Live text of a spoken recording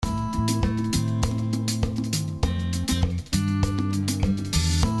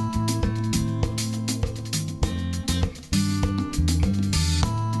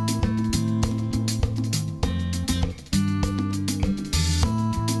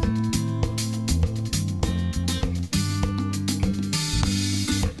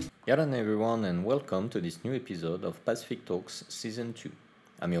Yaran everyone, and welcome to this new episode of Pacific Talks Season 2.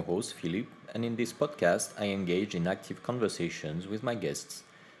 I'm your host, Philip, and in this podcast, I engage in active conversations with my guests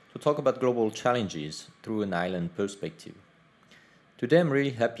to talk about global challenges through an island perspective. Today, I'm really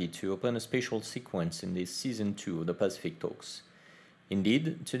happy to open a special sequence in this Season 2 of the Pacific Talks.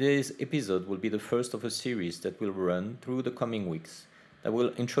 Indeed, today's episode will be the first of a series that will run through the coming weeks that will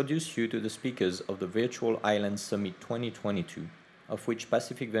introduce you to the speakers of the Virtual Island Summit 2022, of which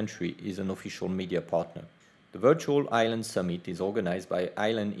Pacific Venturi is an official media partner. The Virtual Island Summit is organized by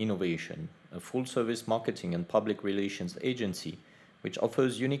Island Innovation, a full service marketing and public relations agency which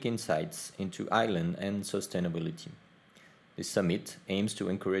offers unique insights into island and sustainability. This summit aims to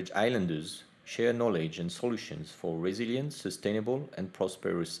encourage islanders share knowledge and solutions for resilient, sustainable, and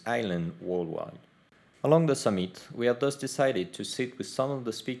prosperous island worldwide. Along the summit, we have thus decided to sit with some of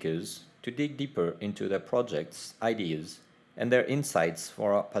the speakers to dig deeper into their projects, ideas, and their insights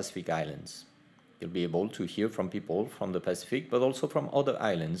for our Pacific Islands. You'll be able to hear from people from the Pacific, but also from other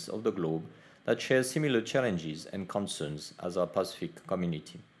islands of the globe that share similar challenges and concerns as our Pacific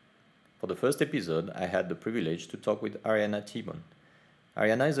community. For the first episode, I had the privilege to talk with Ariana Tibon.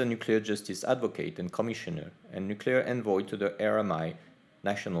 Ariana is a nuclear justice advocate and commissioner, and nuclear envoy to the RMI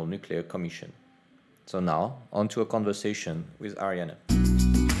National Nuclear Commission. So now, on to a conversation with Ariana.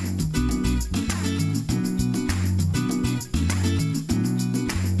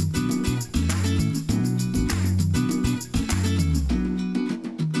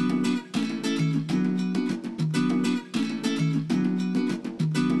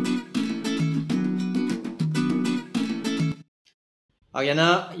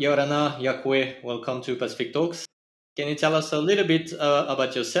 Ariana, Yorana, Yakwe, welcome to Pacific Talks. Can you tell us a little bit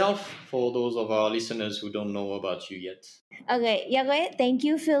about yourself for those of our listeners who don't know about you yet? Okay, Yagoy, thank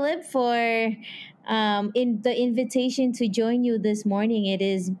you, Philip, for in the invitation to join you this morning. It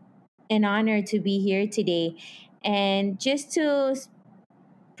is an honor to be here today, and just to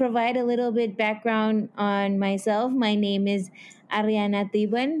provide a little bit background on myself, my name is Ariana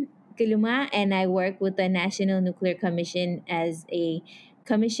Tiban Kiluma, and I work with the National Nuclear Commission as a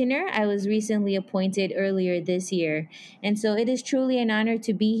commissioner. I was recently appointed earlier this year. And so it is truly an honor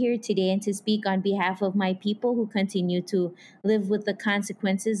to be here today and to speak on behalf of my people who continue to live with the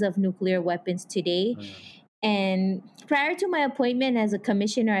consequences of nuclear weapons today. And prior to my appointment as a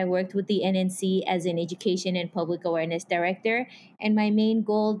commissioner, I worked with the NNC as an education and public awareness director. And my main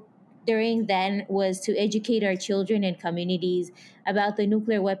goal during then was to educate our children and communities about the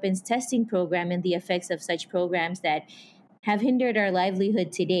nuclear weapons testing program and the effects of such programs that have hindered our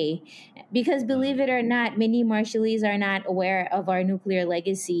livelihood today. Because believe it or not, many Marshallese are not aware of our nuclear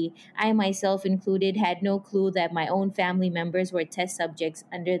legacy. I myself included had no clue that my own family members were test subjects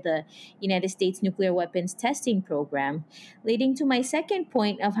under the United States nuclear weapons testing program, leading to my second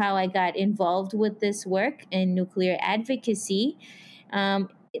point of how I got involved with this work in nuclear advocacy. Um,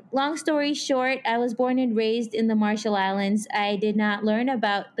 Long story short, I was born and raised in the Marshall Islands. I did not learn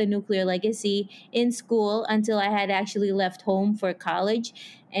about the nuclear legacy in school until I had actually left home for college.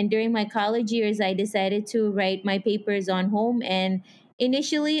 And during my college years, I decided to write my papers on home. And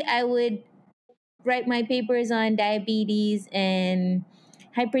initially, I would write my papers on diabetes and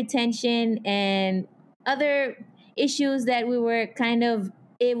hypertension and other issues that we were kind of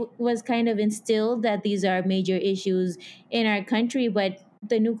it was kind of instilled that these are major issues in our country, but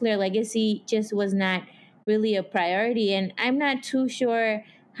the nuclear legacy just was not really a priority. And I'm not too sure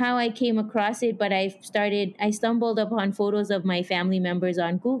how I came across it, but I stumbled upon photos of my family members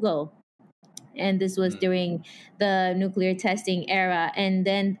on Google, and this was during the nuclear testing era. And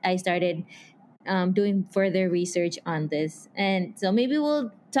then I started doing further research on this. And so maybe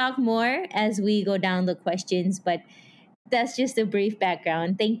we'll talk more as we go down the questions, but that's just a brief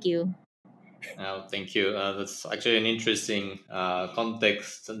background. Thank you. Thank you. That's actually an interesting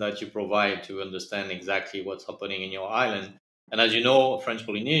context that you provide to understand exactly what's happening in your island. And as you know, French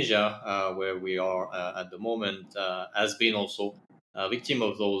Polynesia, where we are at the moment, has been also a victim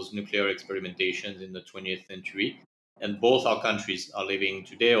of those nuclear experimentations in the 20th century. And both our countries are living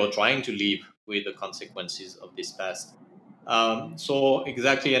today or trying to live with the consequences of this past. So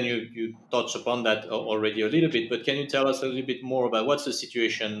exactly, and you touched upon that already a little bit, but can you tell us a little bit more about what's the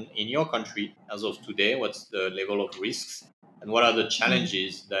situation in your country as of today? What's the level of risks, and what are the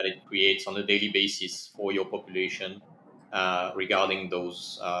challenges that it creates on a daily basis for your population regarding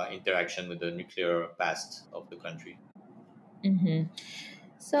those interaction with the nuclear past of the country? hmm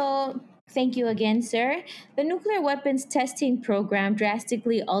So Thank you again, sir. The nuclear weapons testing program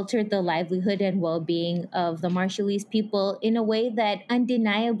drastically altered the livelihood and well being of the Marshallese people in a way that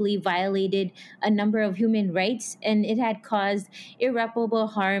undeniably violated a number of human rights, and it had caused irreparable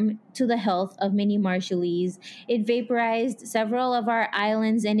harm to the health of many Marshallese. It vaporized several of our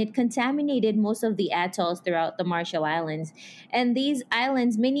islands and it contaminated most of the atolls throughout the Marshall Islands. And these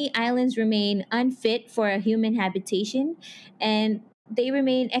islands, many islands, remain unfit for a human habitation, and they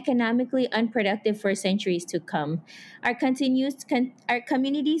remain economically unproductive for centuries to come. Our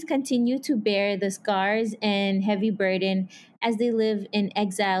communities continue to bear the scars and heavy burden as they live in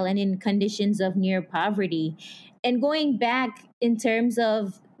exile and in conditions of near poverty. And going back in terms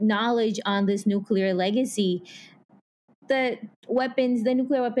of knowledge on this nuclear legacy, the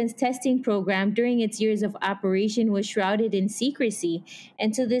nuclear weapons testing program during its years of operation was shrouded in secrecy.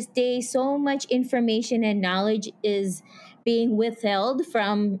 And to this day, so much information and knowledge is being withheld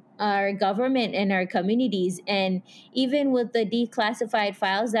from our government and our communities. And even with the declassified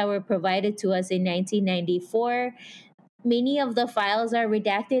files that were provided to us in 1994, many of the files are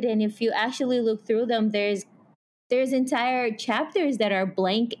redacted. And if you actually look through them, there's entire chapters that are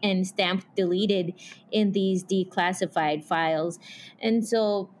blank and stamped deleted in these declassified files. And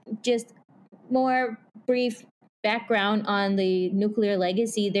so, just more brief background on the nuclear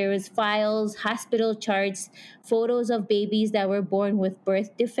legacy, there was files, hospital charts, photos of babies that were born with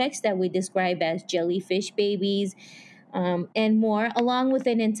birth defects that we describe as jellyfish babies, and more, along with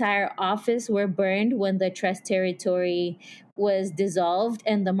an entire office, were burned when the Trust Territory was dissolved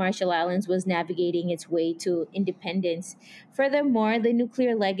and the Marshall Islands was navigating its way to independence. Furthermore, the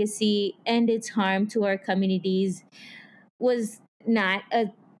nuclear legacy and its harm to our communities was not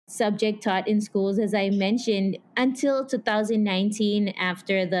a subject taught in schools, as I mentioned, until 2019,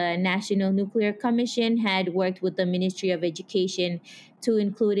 after the National Nuclear Commission had worked with the Ministry of Education to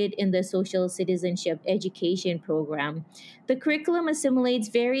include it in the Social Citizenship Education Program. The curriculum assimilates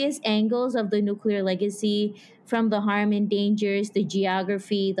various angles of the nuclear legacy, from the harm and dangers, the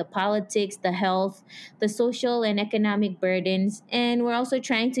geography, the politics, the health, the social and economic burdens, and we're also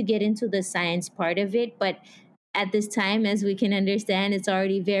trying to get into the science part of it, but at this time, as we can understand, it's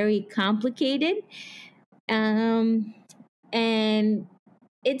already very complicated. Um, and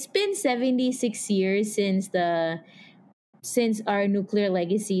it's been 76 years since our nuclear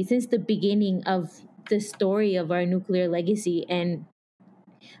legacy, since the beginning of the story of our nuclear legacy. And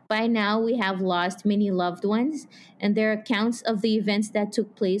by now, we have lost many loved ones, and their accounts of the events that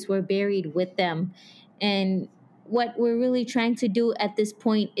took place were buried with them. And what we're really trying to do at this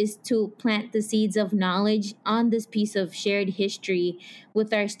point is to plant the seeds of knowledge on this piece of shared history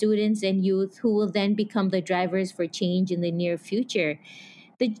with our students and youth, who will then become the drivers for change in the near future.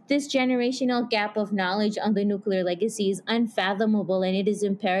 This generational gap of knowledge on the nuclear legacy is unfathomable, and it is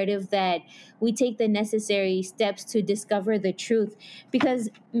imperative that we take the necessary steps to discover the truth. Because,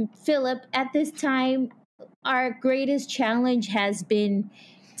 Philip, at this time, our greatest challenge has been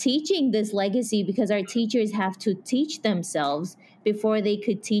teaching this legacy, because our teachers have to teach themselves before they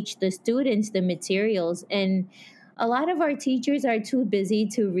could teach the students the materials. And a lot of our teachers are too busy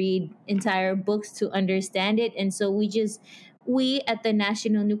to read entire books to understand it. And so we at the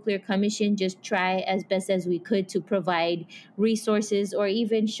National Nuclear Commission just try as best as we could to provide resources or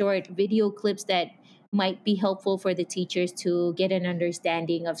even short video clips that might be helpful for the teachers to get an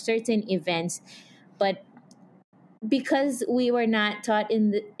understanding of certain events. But because we were not taught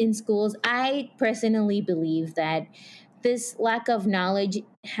in schools, I personally believe that this lack of knowledge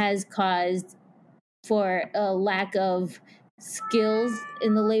has caused for a lack of skills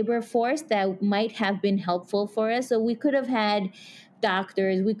in the labor force that might have been helpful for us. So we could have had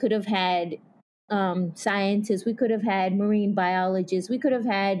doctors, we could have had scientists, we could have had marine biologists, we could have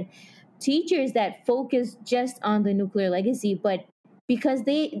had teachers that focus just on the nuclear legacy. But because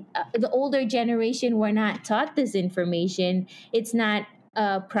the older generation were not taught this information, it's not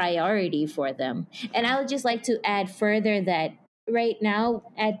a priority for them. And I would just like to add further that right now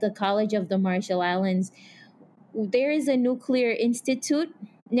at the College of the Marshall Islands, there is a nuclear institute.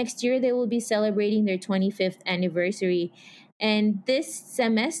 Next year, they will be celebrating their 25th anniversary. And this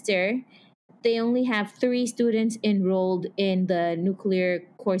semester, they only have 3 students enrolled in the nuclear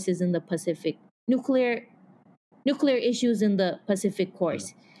courses in the Pacific, nuclear issues in the Pacific Mm,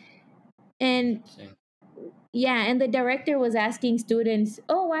 course. And same. yeah, and the director was asking students,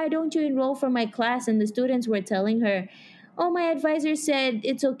 "Oh, why don't you enroll for my class?" And the students were telling her, "Oh, my advisor said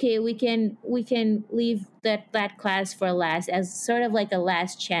it's okay. We can leave that class for last, as sort of like a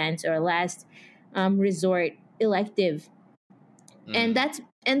last chance or last resort elective." And Mm,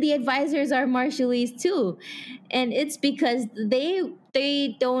 and the advisors are Marshallese too, and it's because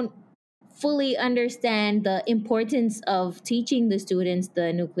they don't fully understand the importance of teaching the students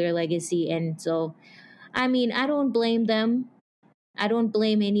the nuclear legacy. And so, I mean, I don't blame them. I don't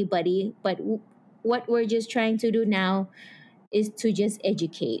blame anybody. But what we're just trying to do now is to just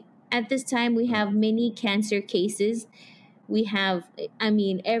educate. At this time, we have many cancer cases. We have, I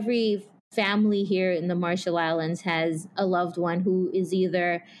mean, every family here in the Marshall Islands has a loved one who is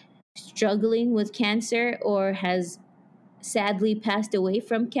either struggling with cancer or has sadly passed away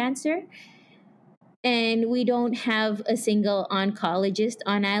from cancer. And we don't have a single oncologist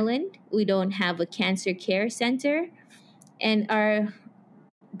on island. We don't have a cancer care center. And our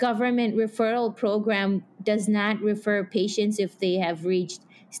government referral program does not refer patients if they have reached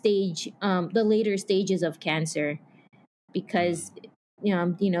the later stages of cancer, because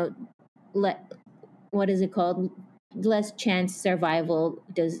let what is it called, less chance survival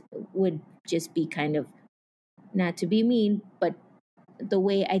does would just be kind of, not to be mean, but the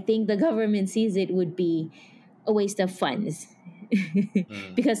way I think the government sees it would be a waste of funds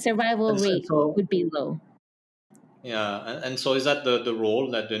Mm. because survival And rate so, would be low. yeah, and so is that the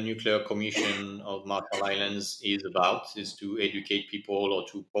role that the Nuclear Commission of Marshall Islands is about, is to educate people or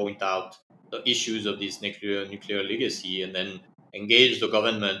to point out the issues of this nuclear legacy and then engage the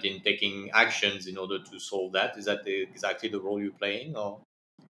government in taking actions in order to solve that? Is that exactly the role you're playing? Or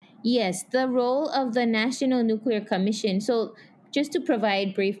Yes, the role of the National Nuclear Commission. So, just to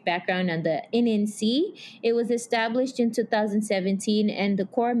provide brief background on the NNC, it was established in 2017, and the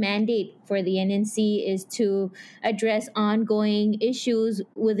core mandate for the NNC is to address ongoing issues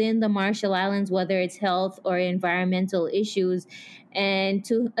within the Marshall Islands, whether it's health or environmental issues, and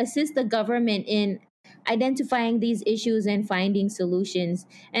to assist the government in identifying these issues and finding solutions.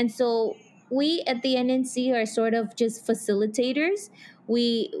 And so, we at the NNC are sort of just facilitators.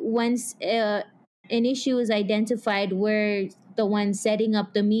 We once an issue is identified, we're the ones setting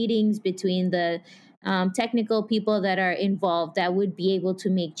up the meetings between the technical people that are involved that would be able to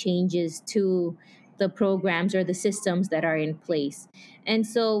make changes to the programs or the systems that are in place. And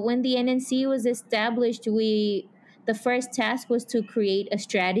so when the NNC was established, we the first task was to create a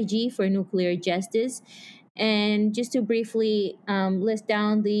strategy for nuclear justice. And just to briefly list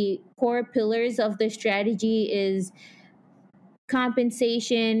down the core pillars of the strategy is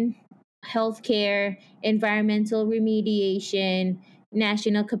compensation, healthcare, environmental remediation,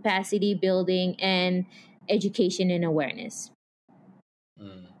 national capacity building, and education and awareness.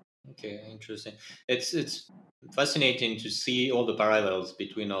 mm, okay, interesting. It's fascinating to see all the parallels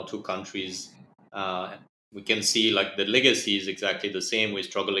between our two countries. Uh, we can see like the legacy is exactly the same. We're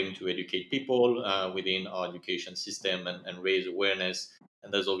struggling to educate people within our education system and raise awareness.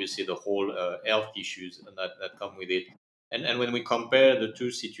 And there's obviously the whole health issues that come with it. And when we compare the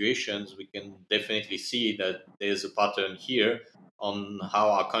two situations, we can definitely see that there's a pattern here on how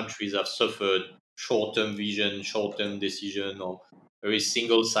our countries have suffered short-term vision, short-term decision, or very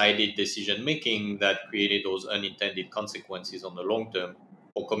single-sided decision making that created those unintended consequences on the long term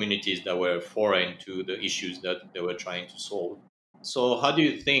for communities that were foreign to the issues that they were trying to solve. So, how do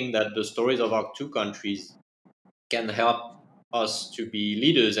you think that the stories of our two countries can help us to be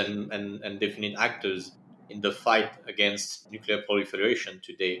leaders and definite actors in the fight against nuclear proliferation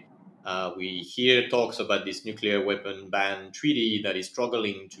today? We hear talks about this nuclear weapon ban treaty that is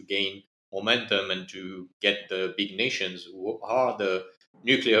struggling to gain momentum and to get the big nations who are the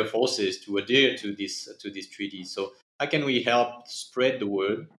nuclear forces to adhere to this treaty. So how can we help spread the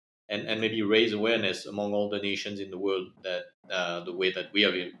word and maybe raise awareness among all the nations in the world that the way that we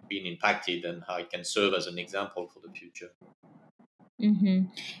have been impacted and how it can serve as an example for the future? Hmm.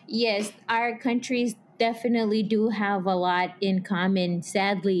 Yes, our countries definitely do have a lot in common,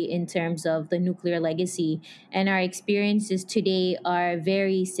 sadly, in terms of the nuclear legacy, and our experiences today are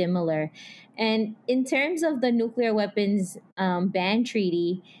very similar. And in terms of the nuclear weapons ban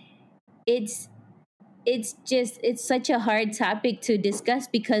treaty, it's it's such a hard topic to discuss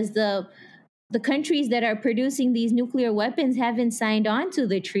because the countries that are producing these nuclear weapons haven't signed on to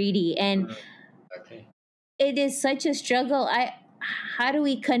the treaty, and Mhm. Exactly. it is such a struggle. I How do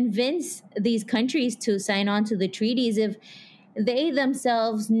we convince these countries to sign on to the treaties if they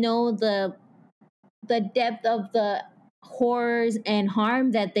themselves know the depth of the horrors and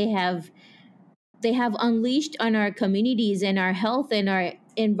harm that they have unleashed on our communities and our health and our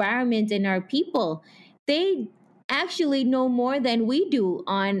environment and our people? They actually know more than we do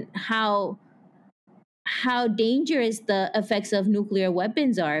on how dangerous the effects of nuclear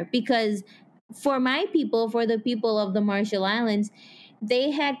weapons are, because for my people, for the people of the Marshall Islands,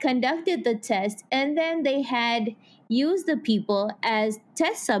 they had conducted the test and then they had used the people as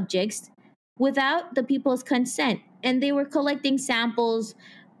test subjects without the people's consent, and they were collecting samples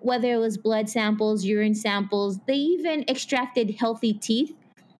whether it was blood samples, urine samples, they even extracted healthy teeth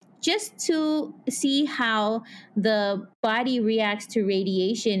just to see how the body reacts to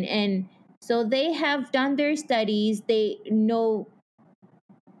radiation. And so they have done their studies. They know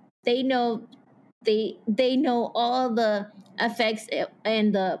they know all the effects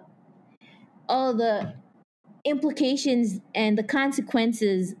and the all the implications and the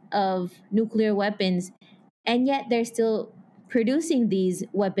consequences of nuclear weapons, and yet they're still producing these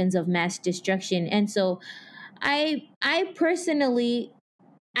weapons of mass destruction. And so I personally,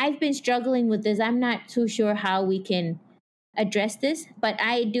 I've been struggling with this. I'm not too sure how we can address this, but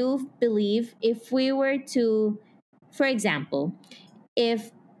I do believe if we were to, for example,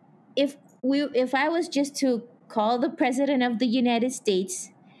 if if I was just to call the president of the United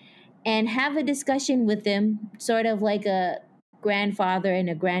States and have a discussion with them, sort of like a grandfather and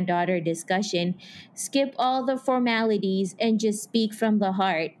a granddaughter discussion, skip all the formalities and just speak from the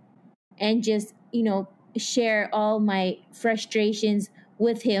heart and just, share all my frustrations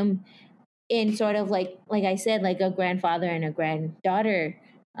with him in sort of like I said, like a grandfather and a granddaughter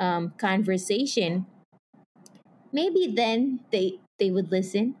conversation, maybe then they would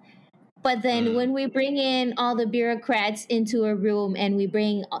listen. But then Mm. when we bring in all the bureaucrats into a room and we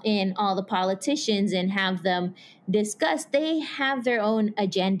bring in all the politicians and have them discuss, they have their own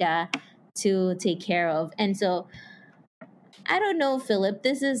agenda to take care of. And so I don't know, Philip.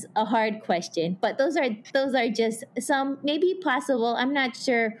 This is a hard question, but those are just some maybe possible. I'm not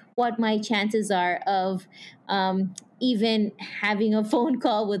sure what my chances are of even having a phone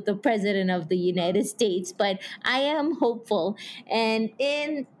call with the president of the United States, but I am hopeful. And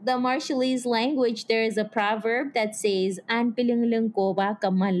in the Marshallese language, there is a proverb that says "An pilingling ko ba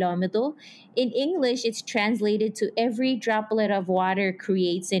kamalomedo." In English, it's translated to "Every droplet of water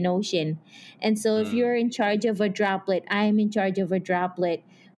creates an ocean." And so if Mm. you're in charge of a droplet, I am in charge of a droplet,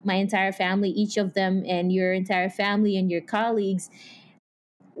 my entire family, each of them, and your entire family and your colleagues,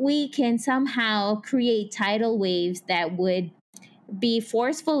 we can somehow create tidal waves that would be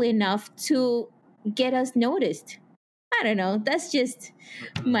forceful enough to get us noticed. I don't know. That's just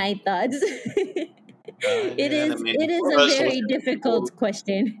Mhm. my thoughts. it Yeah, and I is mean, it is for a us very ocean people, difficult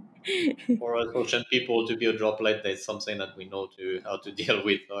question. to be a droplet, that's something that we know to how to deal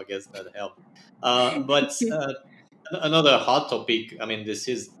with. So I guess that helps. But another hot topic. I mean, this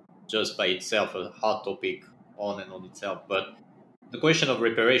is just by itself a hot topic on itself. But the question of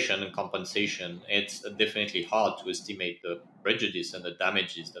reparation and compensation, it's definitely hard to estimate the prejudice and the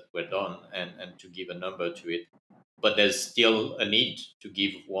damages that were done and to give a number to it. But there's still a need to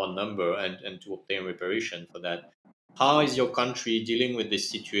give one number and to obtain reparation for that. How is your country dealing with this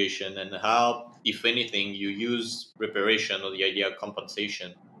situation, and how, if anything, you use reparation or the idea of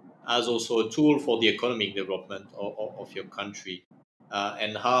compensation as also a tool for the economic development of your country,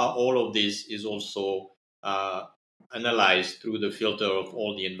 and how all of this is also uh, analyzed through the filter of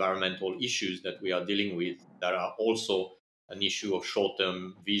all the environmental issues that we are dealing with that are also an issue of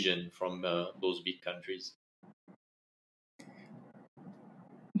short-term vision from those big countries.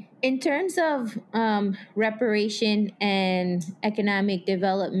 In terms of reparation and economic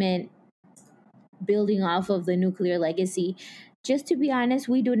development, building off of the nuclear legacy, just to be honest,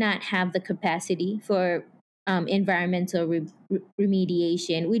 we do not have the capacity for environmental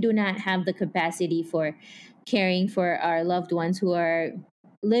remediation. We do not have the capacity for caring for our loved ones who are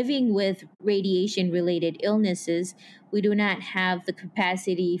living with radiation related illnesses. We do not have the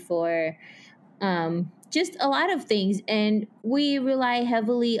capacity for just a lot of things. And we rely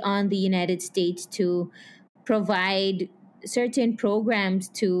heavily on the United States to provide certain programs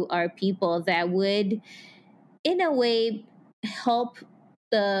to our people that would, in a way, help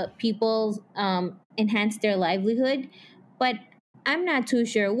the people enhance their livelihood. But I'm not too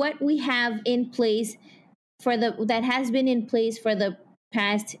sure what we have in place for the that has been in place for the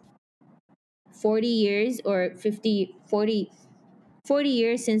past 40 years or 40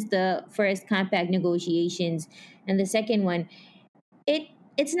 years since the first compact negotiations and the second one.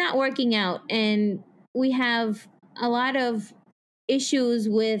 It's not working out, and we have a lot of issues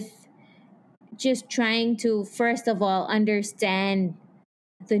with just trying to first of all understand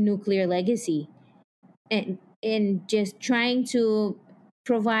the nuclear legacy, and just trying to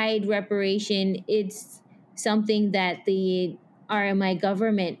provide reparation. It's something that the RMI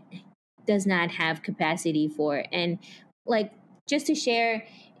government does not have capacity for. And like, just to share,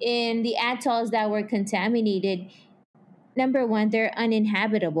 in the atolls that were contaminated, number one, they're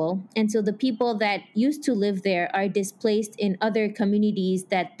uninhabitable. And so the people that used to live there are displaced in other communities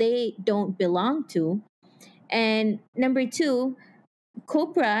that they don't belong to. And number two,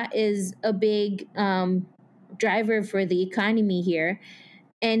 Copra is a big driver for the economy here.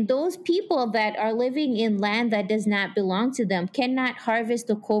 And those people that are living in land that does not belong to them cannot harvest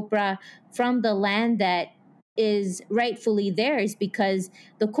the copra from the land that is rightfully theirs, because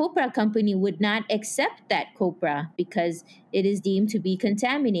the copra company would not accept that copra because it is deemed to be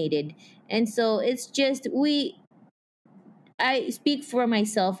contaminated. And so it's just, I speak for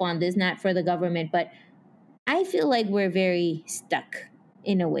myself on this, not for the government, but I feel like we're very stuck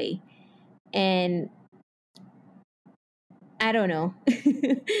in a way. And I don't know.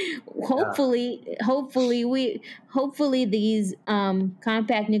 Yeah. Hopefully these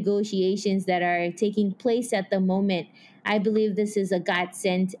compact negotiations that are taking place at the moment, I believe this is a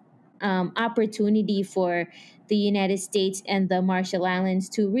godsend opportunity for the United States and the Marshall Islands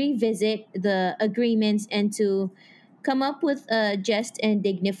to revisit the agreements and to come up with a just and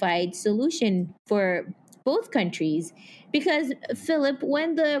dignified solution for both countries. Because, Philip,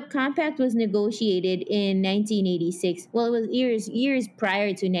 when the compact was negotiated in 1986, well, it was years prior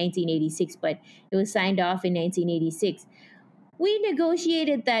to 1986, but it was signed off in 1986. We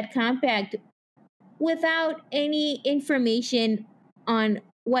negotiated that compact without any information on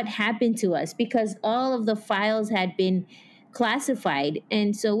what happened to us, because all of the files had been classified.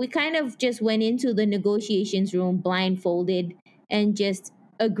 And so we kind of just went into the negotiations room blindfolded and just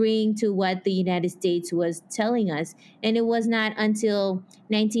agreeing to what the United States was telling us. And it was not until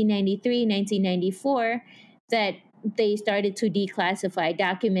 1993, 1994 that they started to declassify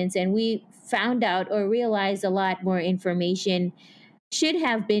documents, and we found out or realized a lot more information should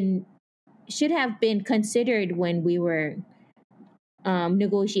have been should have been considered when we were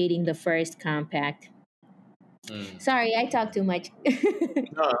negotiating the first compact. Mm. Sorry, I talk too much.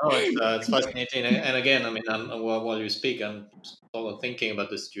 No, no, it's fascinating. And again, I mean, while you speak, I'm sort of thinking about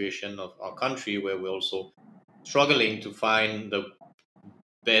the situation of our country, where we're also struggling to find the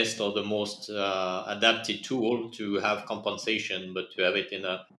best or the most adapted tool to have compensation, but to have it in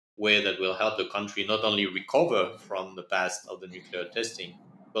a way that will help the country not only recover from the past of the nuclear testing,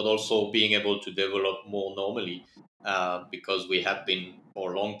 but also being able to develop more normally, because we have been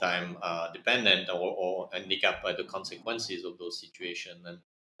for a long time dependent or handicapped by the consequences of those situations.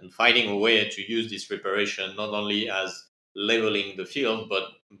 And finding a way to use this reparation not only as leveling the field, but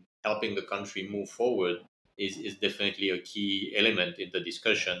helping the country move forward is definitely a key element in the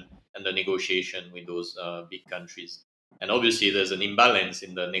discussion and the negotiation with those big countries. And obviously, there's an imbalance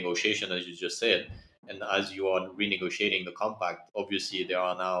in the negotiation, as you just said. And as you are renegotiating the compact, obviously, there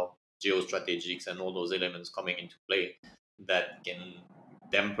are now geostrategics and all those elements coming into play that can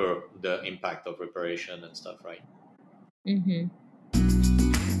temper the impact of reparation and stuff, right? Hmm.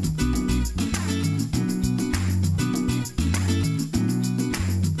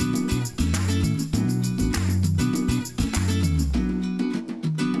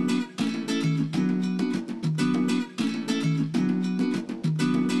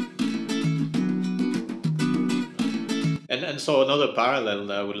 And so another parallel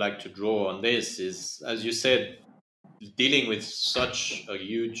that I would like to draw on this is, as you said, dealing with such a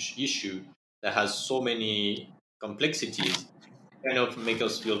huge issue that has so many complexities kind of make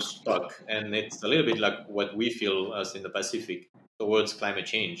us feel stuck. And it's a little bit like what we feel as in the Pacific towards climate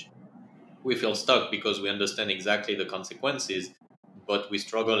change. We feel stuck because we understand exactly the consequences, but we're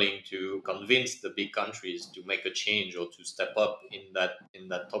struggling to convince the big countries to make a change or to step up in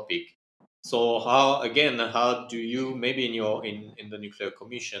that topic. So how do you, maybe in the nuclear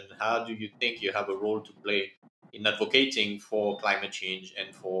commission, how do you think you have a role to play in advocating for climate change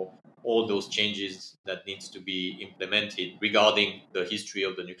and for all those changes that needs to be implemented regarding the history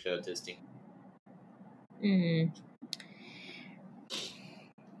of the nuclear testing? Mm.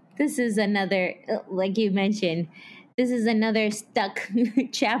 This is another, like you mentioned, this is another stuck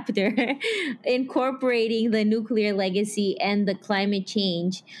chapter incorporating the nuclear legacy and the climate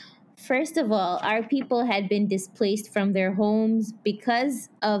change. First of all, our people had been displaced from their homes because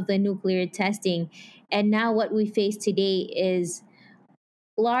of the nuclear testing. And now what we face today is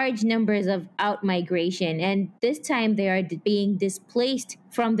large numbers of out migration. And this time they are being displaced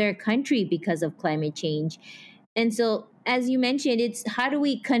from their country because of climate change. And so, as you mentioned, it's how do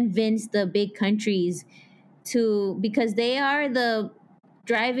we convince the big countries to, because they are the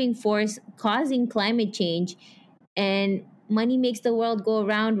driving force causing climate change, and money makes the world go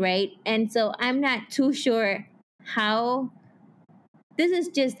around, right? And so I'm not too sure how. This is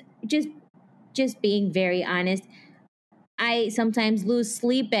just being very honest. I sometimes lose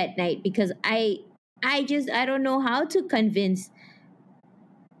sleep at night because I don't know how to convince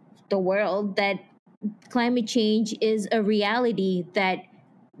the world that climate change is a reality that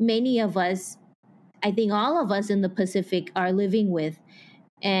many of us, I think all of us in the Pacific, are living with.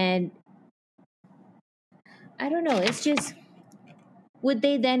 And I don't know, it's just would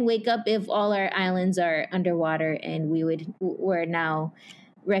they then wake up if all our islands are underwater and we're now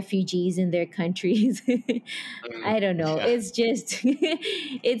refugees in their countries? Mm, I don't know. yeah. It's just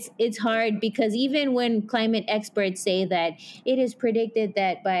it's hard because even when climate experts say that it is predicted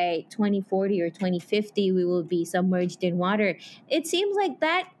that by 2040 or 2050 we will be submerged in water, it seems like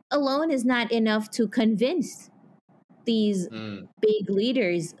that alone is not enough to convince these Mm. big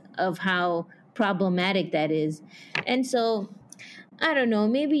leaders of how problematic that is. And so I don't know,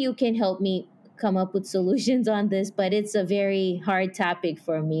 maybe you can help me come up with solutions on this, but it's a very hard topic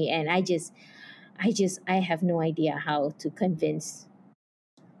for me and I have no idea how to convince.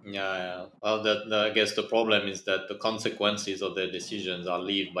 Yeah, yeah. Well, I guess the problem is that the consequences of their decisions are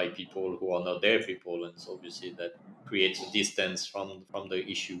lived by people who are not their people, and so obviously that creates a distance from the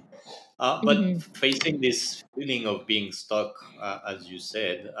issue. But Mhm. facing this feeling of being stuck, as you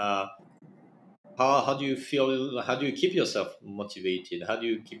said, how do you feel? How do you keep yourself motivated? How do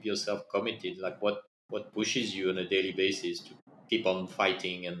you keep yourself committed? Like what pushes you on a daily basis to keep on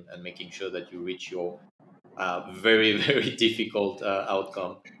fighting and making sure that you reach your very very difficult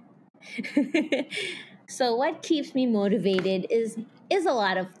outcome? So what keeps me motivated is a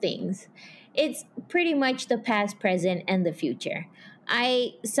lot of things. It's pretty much the past, present, and the future.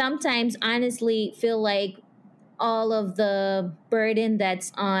 I sometimes honestly feel like all of the burden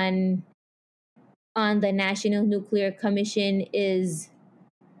that's on the National Nuclear Commission is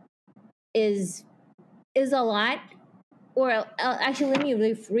is a lot. Or actually, let me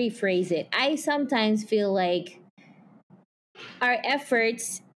rephrase it. I sometimes feel like our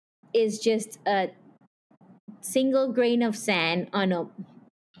efforts is just a single grain of sand on a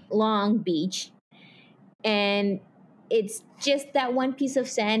long beach, and it's just that one piece of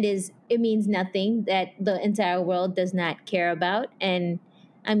sand is it means nothing that the entire world does not care about. And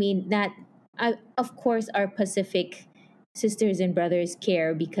I mean that of course our Pacific sisters and brothers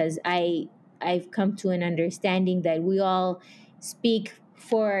care because I've come to an understanding that we all speak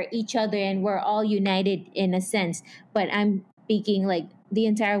for each other and we're all united in a sense. But I'm speaking like the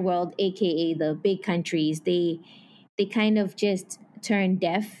entire world, aka the big countries. They kind of just turn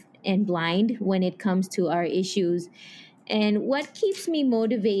deaf and blind when it comes to our issues. And what keeps me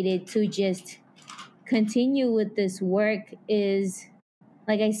motivated to just continue with this work is,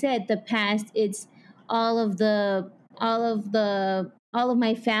 like I said, the past. It's all of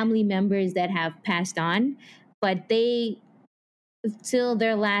my family members that have passed on, but they till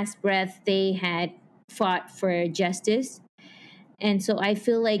their last breath they had fought for justice. And so I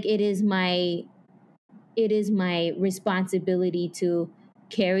feel like it is my responsibility to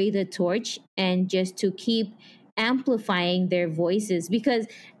carry the torch and just to keep amplifying their voices because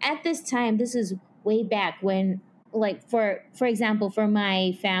at this time, this is way back when, like, for example, for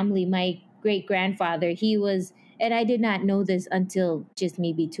my family, my great grandfather, he was, and I did not know this until just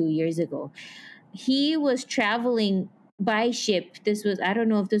maybe 2 years ago, he was traveling by ship. This was, I don't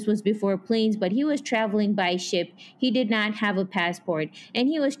know if this was before planes, but he was traveling by ship. He did not have a passport, and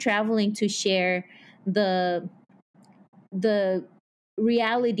he was traveling to share the the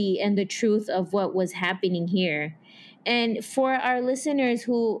reality and the truth of what was happening here. And for our listeners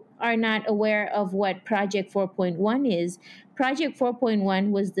who are not aware of what Project 4.1 is, Project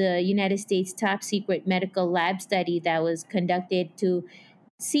 4.1 was the United States top secret medical lab study that was conducted to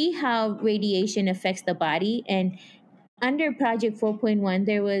see how radiation affects the body. And under Project 4.1,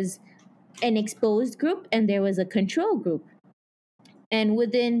 there was an exposed group and there was a control group. And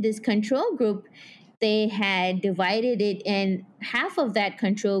within this control group, they had divided it, and half of that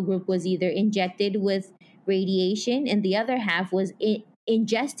control group was either injected with radiation, and the other half was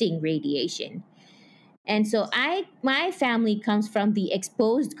ingesting radiation. And so my family comes from the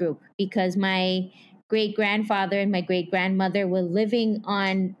exposed group because my great grandfather and my great grandmother were living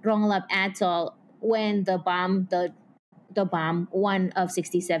on Rongelap Atoll when the bomb, one of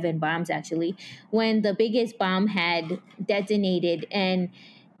 67 bombs actually, when the biggest bomb had detonated, and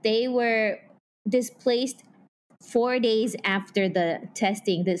they were displaced 4 days after the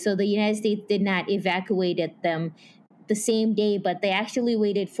testing. So the United States did not evacuate them the same day, but they actually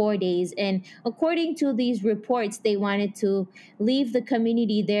waited 4 days. And according to these reports, they wanted to leave the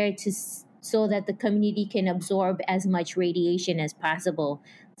community there so that the community can absorb as much radiation as possible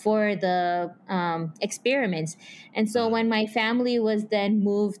for the experiments. And so when Mm. my family was then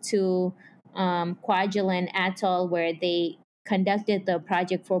moved to Kwajalein Atoll, where they conducted the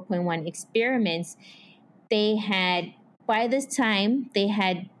Project 4.1 experiments, they had, by this time, they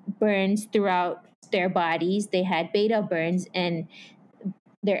had burns throughout their bodies. They had beta burns and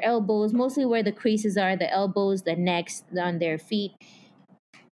their elbows, mostly where the creases are, the elbows, the necks, on their feet.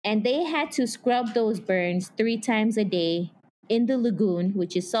 And they had to scrub those burns 3 times a day in the lagoon,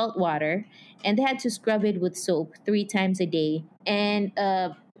 which is salt water, and they had to scrub it with soap 3 times a day. And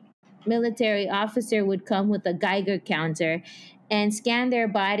a military officer would come with a Geiger counter and scan their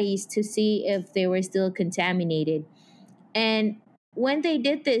bodies to see if they were still contaminated. And when they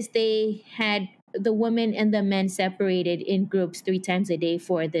did this, they had the women and the men separated in groups 3 times a day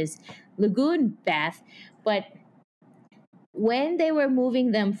for this lagoon bath. But when they were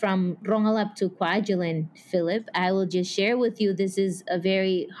moving them from Rongelap to Kwajalein, Philip, I will just share with you, this is a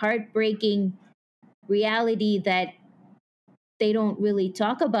very heartbreaking reality that they don't really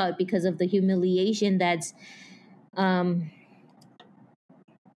talk about because of the humiliation that's um,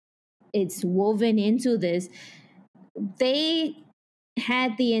 it's woven into this. They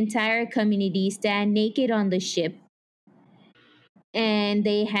had the entire community stand naked on the ship, and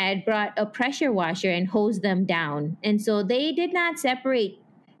they had brought a pressure washer and hosed them down. And so they did not separate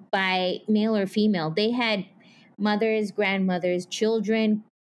by male or female. They had mothers, grandmothers, children,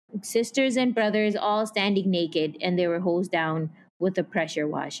 sisters, and brothers all standing naked, and they were hosed down with a pressure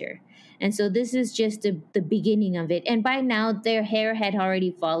washer. And so this is just the beginning of it. And by now, their hair had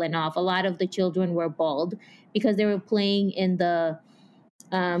already fallen off. A lot of the children were bald because they were playing in the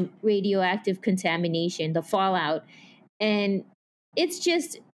radioactive contamination, the fallout. And it's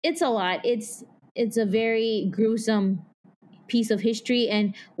a lot. It's a very gruesome piece of history,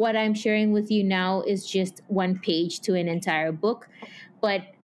 and what I'm sharing with you now is just one page to an entire book. But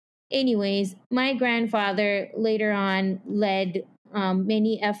anyways, my grandfather later on led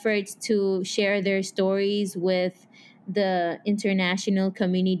many efforts to share their stories with the international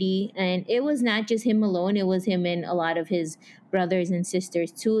community. And it was not just him alone, it was him and a lot of his brothers and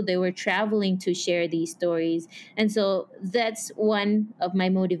sisters too. They were traveling to share these stories. And so that's one of my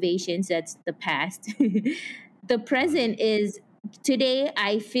motivations. That's the past. The present is today,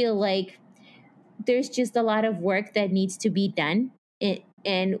 I feel like there's just a lot of work that needs to be done.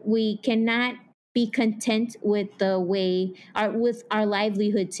 And we cannot be content with the way with our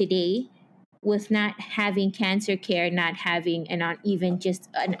livelihood today, with not having cancer care, not having even just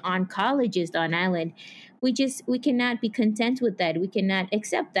an oncologist on island. We cannot be content with that. We cannot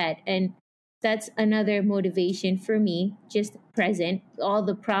accept that. And that's another motivation for me, just present. All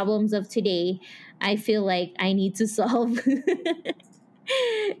the problems of today, I feel like I need to solve.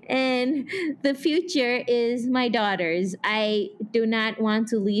 And the future is my daughters. I do not want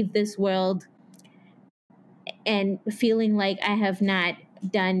to leave this world and feeling like I have not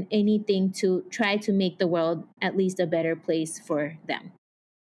done anything to try to make the world at least a better place for them.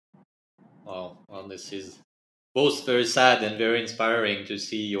 Wow, well, this is both very sad and very inspiring to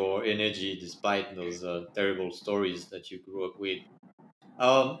see your energy despite those terrible stories that you grew up with.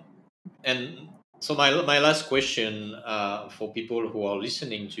 Um, and so my last question for people who are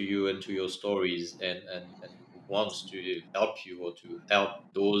listening to you and to your stories and who wants to help you or to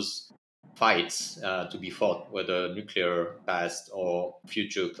help those fights to be fought, whether nuclear past or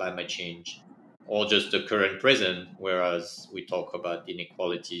future climate change, or just the current present, whereas we talk about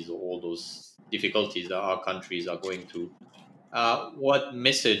inequalities or all those difficulties that our countries are going through. What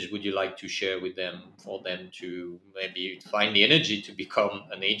message would you like to share with them for them to maybe find the energy to become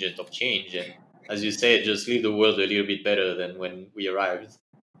an agent of change and, as you said, just leave the world a little bit better than when we arrived?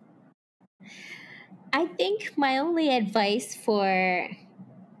 I think my only advice for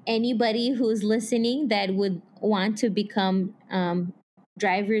anybody who's listening that would want to become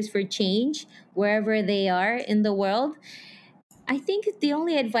drivers for change wherever they are in the world, I think the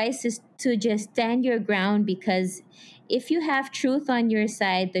only advice is to just stand your ground, because if you have truth on your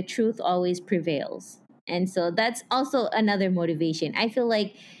side, the truth always prevails. And so that's also another motivation. I feel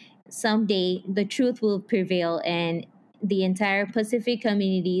like someday the truth will prevail, and the entire Pacific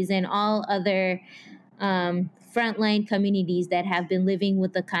communities and all other frontline communities that have been living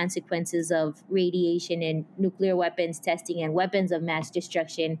with the consequences of radiation and nuclear weapons testing and weapons of mass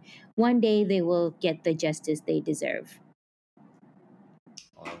destruction, one day they will get the justice they deserve.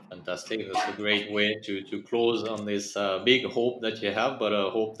 Oh, fantastic. That's a great way to close on this big hope that you have, but a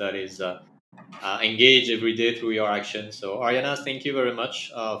hope that is engaged every day through your actions. So, Ariana, thank you very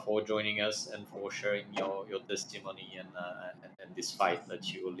much for joining us and for sharing your testimony and this fight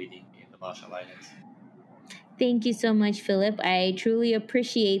that you are leading in the Marshall Islands. Thank you so much, Philip. I truly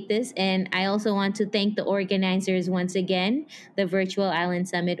appreciate this. And I also want to thank the organizers once again, the Virtual Island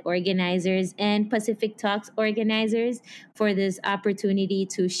Summit organizers and Pacific Talks organizers, for this opportunity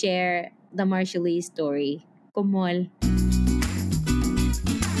to share the Marshallese story. Kumol.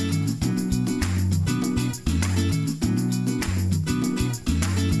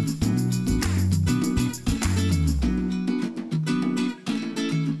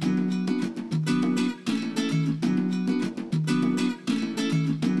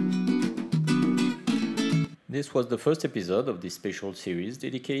 this was the first episode of this special series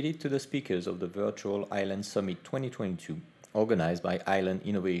dedicated to the speakers of the Virtual Island Summit 2022, organized by Island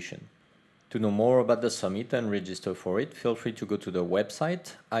Innovation. To know more about the summit and register for it, feel free to go to the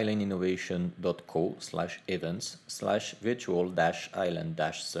website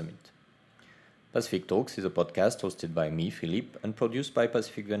islandinnovation.co/events/virtual-island-summit. Pacific Talks is a podcast hosted by me, Philippe, and produced by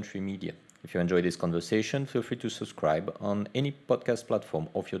Pacific Venture Media. If you enjoy this conversation, feel free to subscribe on any podcast platform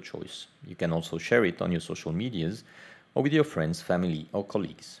of your choice. You can also share it on your social medias or with your friends, family, or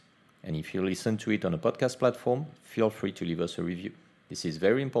colleagues. And if you listen to it on a podcast platform, feel free to leave us a review. This is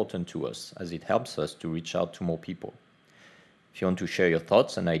very important to us as it helps us to reach out to more people. If you want to share your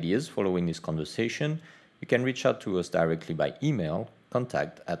thoughts and ideas following this conversation, you can reach out to us directly by email,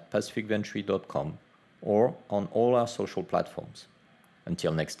 contact@pacificventure.com, or on all our social platforms.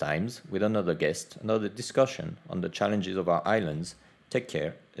 Until next time, with another guest, another discussion on the challenges of our islands, take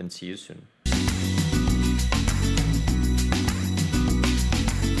care and see you soon.